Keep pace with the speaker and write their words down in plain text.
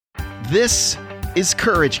This is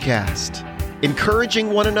Courage Cast,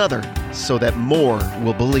 encouraging one another so that more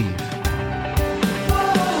will believe.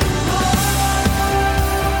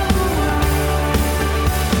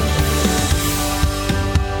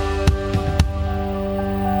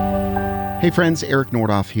 Hey friends, Eric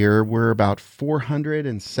Nordoff here. We're about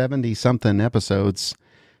 470-something episodes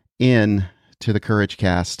in to the Courage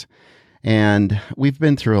Cast, and we've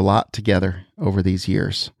been through a lot together over these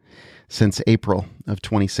years. Since April of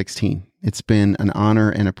 2016. It's been an honor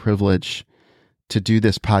and a privilege to do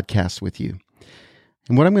this podcast with you.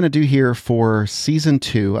 And what I'm going to do here for season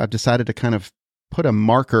 2, I've decided to kind of put a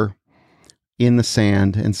marker in the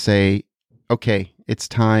sand and say, okay, it's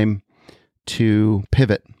time to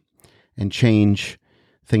pivot and change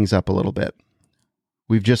things up a little bit.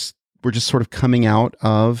 We're just sort of coming out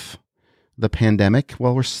of the pandemic.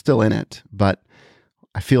 Well, we're still in it, but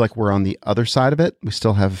I feel like we're on the other side of it. We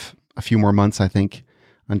still have a few more months, I think,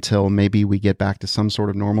 until maybe we get back to some sort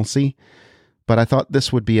of normalcy. But I thought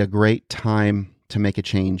this would be a great time to make a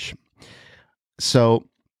change. So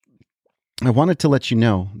I wanted to let you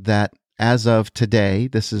know that as of today,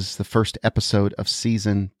 this is the first episode of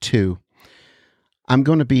season 2. I'm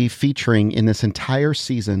going to be featuring in this entire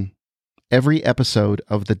season every episode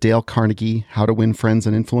of the Dale Carnegie How to Win Friends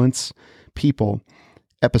and Influence People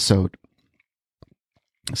episode.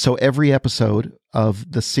 So every episode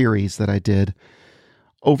of the series that I did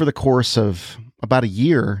over the course of about a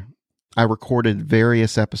year, I recorded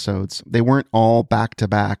various episodes. They weren't all back to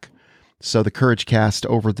back. So the Courage Cast,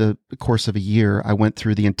 over the course of a year, I went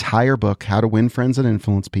through the entire book, How to Win Friends and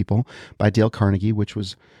Influence People by Dale Carnegie, which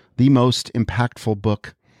was the most impactful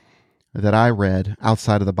book that I read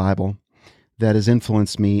outside of the Bible that has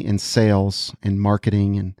influenced me in sales and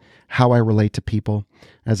marketing and how I relate to people.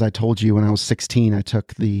 As I told you, when I was 16, I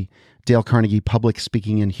took the Dale Carnegie Public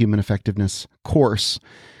Speaking and Human Effectiveness course,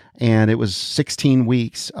 and it was 16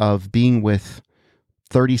 weeks of being with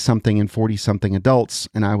 30-something and 40-something adults,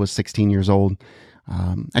 and I was 16 years old.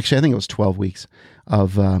 Actually, I think it was 12 weeks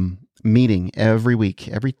of meeting every week,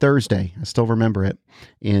 every Thursday. I still remember it,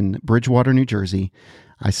 in Bridgewater, New Jersey.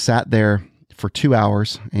 I sat there for 2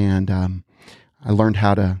 hours, and I learned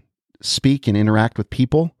how to speak and interact with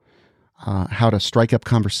people, how to strike up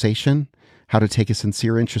conversation, how to take a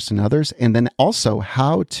sincere interest in others, and then also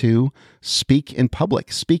how to speak in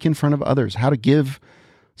public, speak in front of others, how to give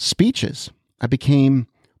speeches. I became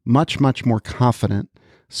much, much more confident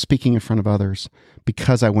speaking in front of others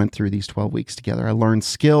because I went through these 12 weeks together. I learned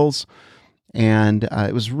skills, and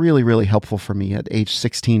it was really, really helpful for me at age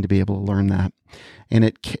 16 to be able to learn that.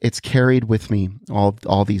 And it's carried with me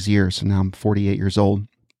all these years. And now I'm 48 years old.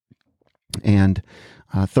 And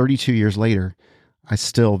 32 years later, I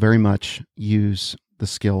still very much use the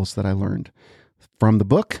skills that I learned from the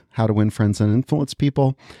book, How to Win Friends and Influence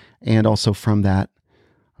People, and also from that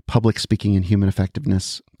public speaking and human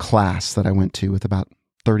effectiveness class that I went to with about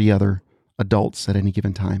 30 other adults at any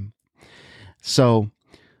given time. So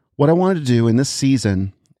what I wanted to do in this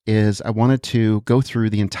season is I wanted to go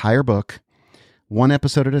through the entire book, one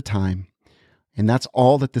episode at a time, and that's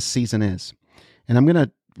all that this season is. And I'm going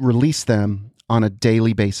to release them on a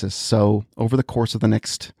daily basis. So over the course of the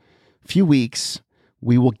next few weeks,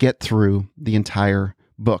 we will get through the entire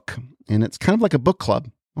book. And it's kind of like a book club,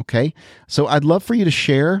 okay? So I'd love for you to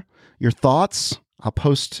share your thoughts. I'll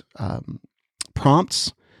post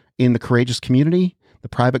prompts in the Courageous community, the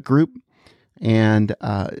private group, and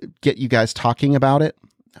get you guys talking about it.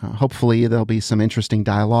 Hopefully there'll be some interesting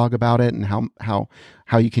dialogue about it and how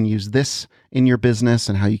you can use this in your business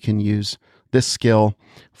and how you can use this skill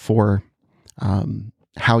for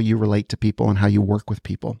how you relate to people and how you work with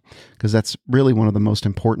people, because that's really one of the most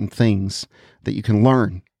important things that you can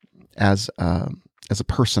learn as a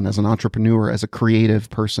person, as an entrepreneur, as a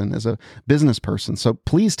creative person, as a business person. So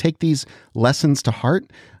please take these lessons to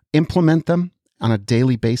heart, implement them on a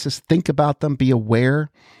daily basis, think about them, be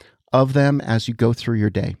aware of them as you go through your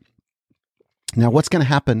day. Now, what's going to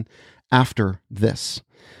happen after this?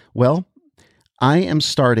 Well, I am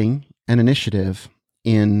starting an initiative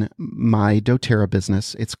in my doTERRA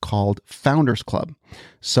business. It's called Founders Club.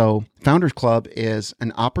 So Founders Club is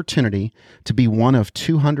an opportunity to be one of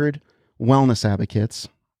 200 wellness advocates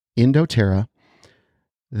in doTERRA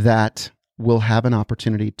that will have an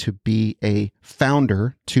opportunity to be a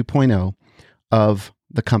founder 2.0 of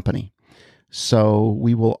the company. So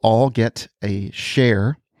we will all get a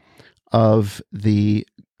share of the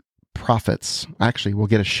profits. Actually, we'll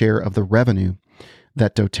get a share of the revenue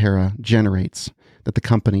that doTERRA generates, that the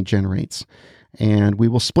company generates, and we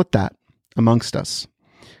will split that amongst us.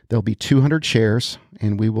 There'll be 200 shares,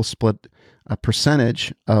 and we will split a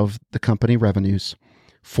percentage of the company revenues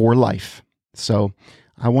for life. So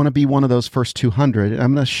I want to be one of those first 200, and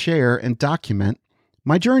I'm going to share and document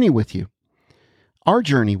my journey with you. Our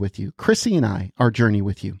journey with you. Chrissy and I, our journey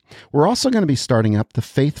with you. We're also going to be starting up the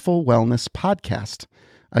Faithful Wellness podcast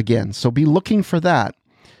again. So be looking for that.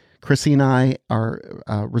 Chrissy and I are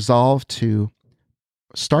resolved to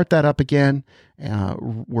start that up again.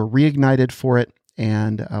 We're reignited for it,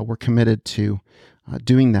 and we're committed to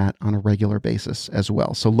doing that on a regular basis as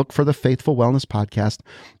well. So look for the Faithful Wellness podcast.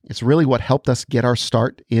 It's really what helped us get our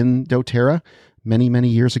start in doTERRA many, many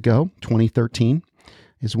years ago. 2013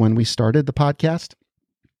 is when we started the podcast.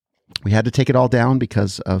 We had to take it all down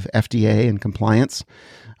because of FDA and compliance.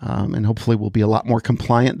 And hopefully we'll be a lot more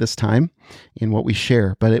compliant this time in what we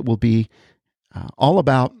share. But it will be all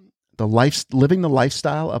about living the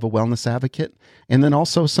lifestyle of a wellness advocate, and then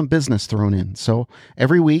also some business thrown in. So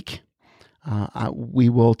every week, we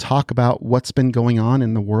will talk about what's been going on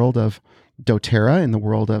in the world of doTERRA, in the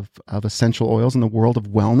world of essential oils, in the world of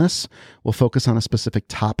wellness. We'll focus on a specific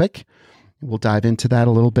topic. We'll dive into that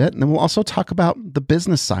a little bit, and then we'll also talk about the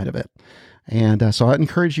business side of it. And so I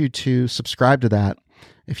encourage you to subscribe to that.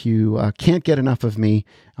 If you can't get enough of me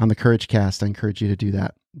on the Courage Cast, I encourage you to do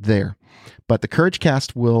that there. But the Courage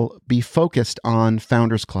Cast will be focused on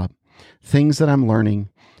Founders Club, things that I'm learning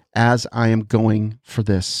as I am going for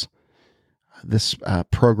this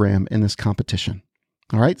program in this competition.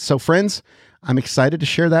 All right, so friends, I'm excited to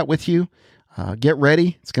share that with you. Get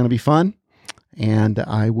ready. It's going to be fun. And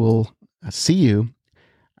I will see you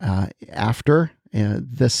after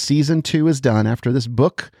this season 2 is done, after this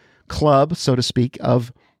book club, so to speak,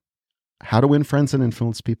 of How to Win Friends and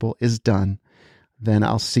Influence People is done. Then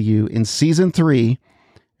I'll see you in season 3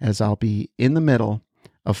 as I'll be in the middle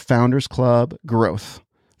of Founders Club growth.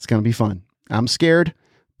 It's going to be fun. I'm scared,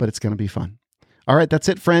 but it's going to be fun. All right, that's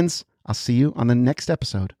it, friends. I'll see you on the next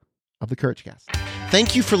episode of the Courage Cast.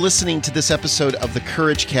 Thank you for listening to this episode of the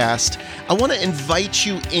Courage Cast. I want to invite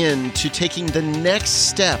you into taking the next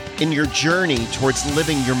step in your journey towards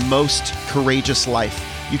living your most courageous life.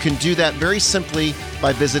 You can do that very simply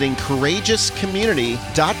by visiting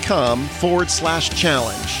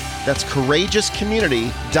courageouscommunity.com/challenge. That's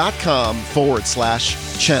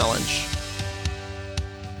courageouscommunity.com/challenge.